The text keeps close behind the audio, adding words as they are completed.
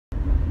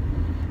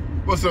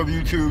What's up,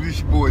 YouTube? This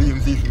your boy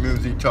MZ from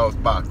MZ Talks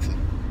Boxing.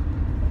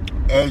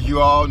 As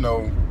you all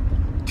know,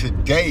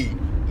 today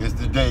is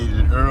the day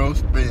that Earl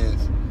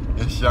Spence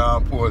and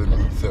Sean Porter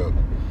meets up.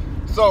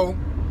 So,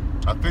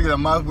 I figured I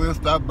might as well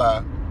stop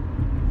by,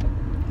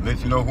 let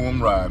you know who I'm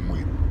riding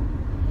with.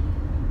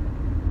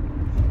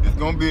 It's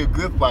going to be a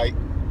good fight,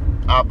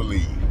 I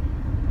believe.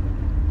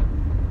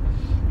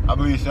 I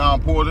believe Sean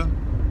Porter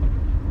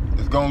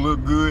is going to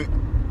look good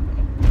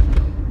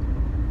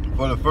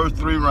for the first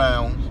 3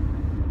 rounds.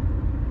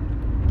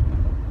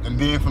 And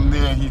then from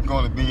there, he's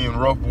going to be in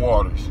rough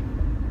waters.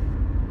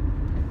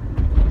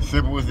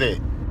 Simple as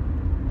that.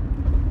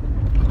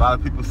 A lot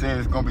of people saying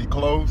it's going to be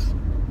close,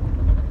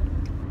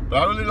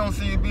 but I really don't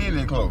see it being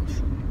that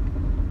close.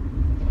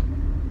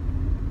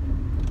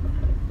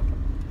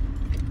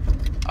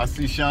 I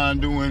see Sean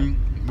doing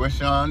what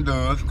Sean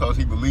does because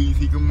he believes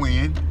he can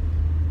win.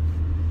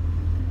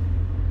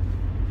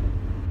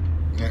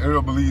 And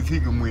Earl believes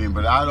he can win,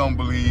 but I don't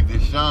believe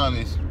that Sean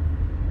has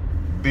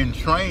been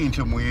trained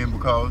to win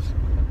because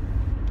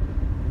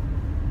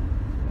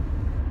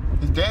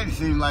his daddy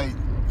seems like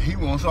he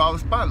wants all the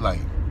spotlight.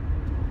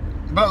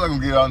 But I'm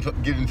not going to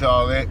get into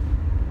all that.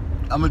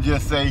 I'm going to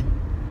just say,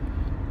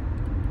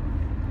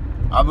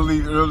 I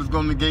believe Earl is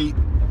going to negate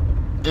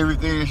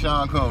everything that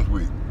Sean comes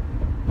with.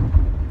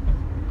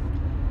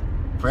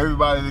 For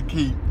everybody to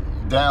keep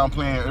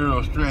downplaying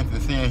Earl's strength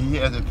and saying he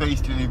hasn't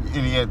faced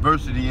any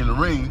adversity in the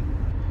ring,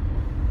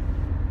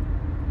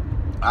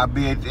 I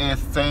be able to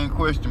ask the same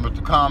question with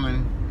the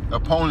common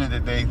opponent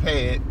that they've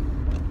had.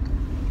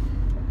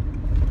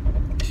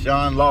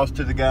 Sean lost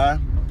to the guy,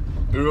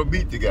 Earl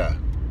beat the guy.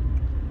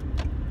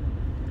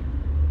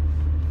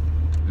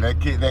 And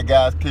that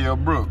guy's Kell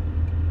Brook.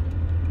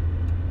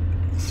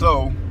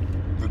 So,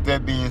 with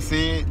that being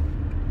said,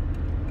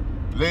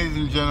 ladies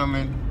and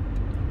gentlemen,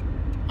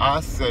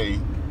 I say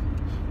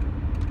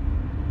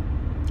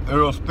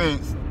Earl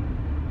Spence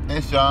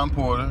and Sean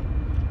Porter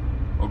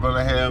are going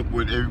to have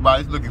what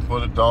everybody's looking for,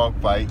 the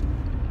dog fight.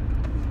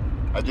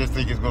 I just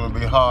think it's going to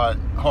be hard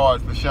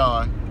for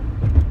Sean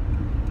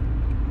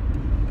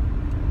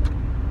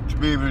to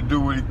be able to do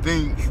what he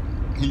thinks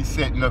he's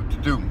setting up to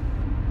do.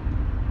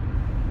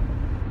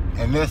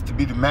 And that's to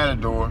be the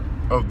matador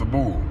of the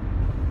bull.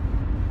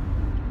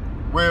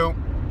 Well,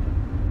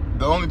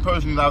 the only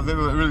person that I've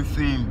ever really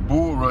seen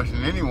bull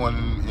rushing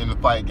anyone in the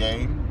fight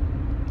game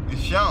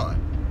is Sean.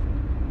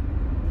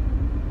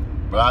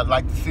 But I'd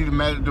like to see the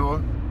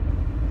matador,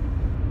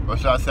 or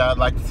should I say I'd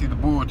like to see the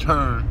bull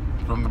turn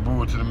from the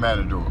bull to the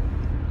matador.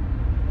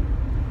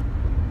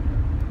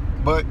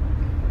 But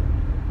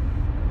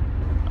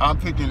I'm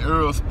picking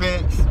Earl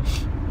Spence.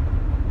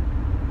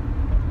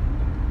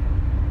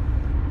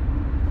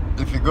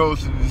 If it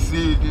goes to the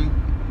decision,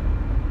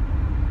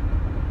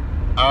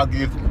 I'll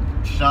give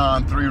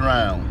Sean 3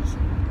 rounds.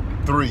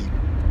 3.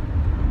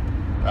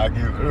 I'll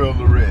give Earl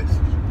the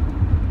rest.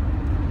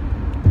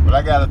 But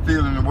I got a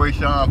feeling the way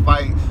Sean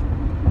fights,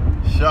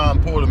 Sean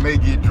Porter may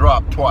get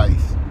dropped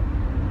twice.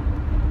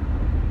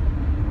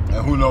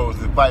 And who knows,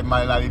 the fight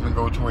might not even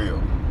go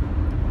 12.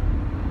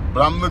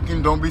 But I'm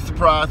looking, don't be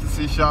surprised to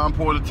see Sean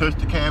Porter touch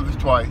the canvas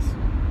twice.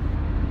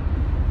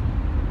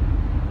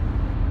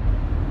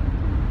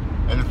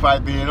 And the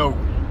fight being over.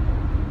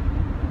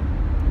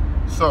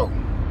 So,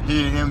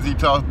 here at MZ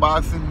Talks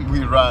Boxing,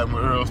 we riding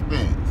with Earl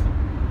Spence.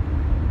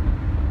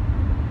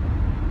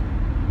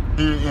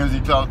 Here at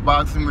MZ Talks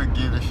Boxing, we're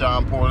giving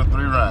Sean Porter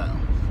 3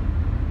 rounds.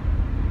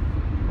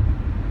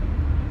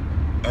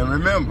 And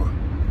remember,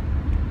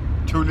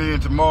 tune in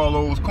to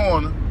Marlowe's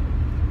Corner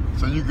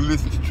so you can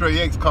listen to Trey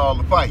X call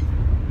the fight.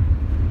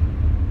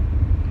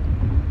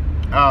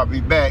 I'll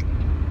be back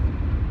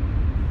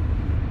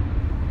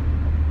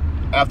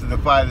after the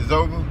fight is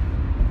over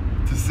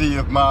to see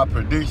if my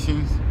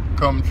predictions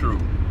come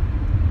true.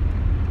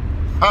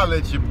 Holla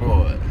at your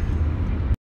boy.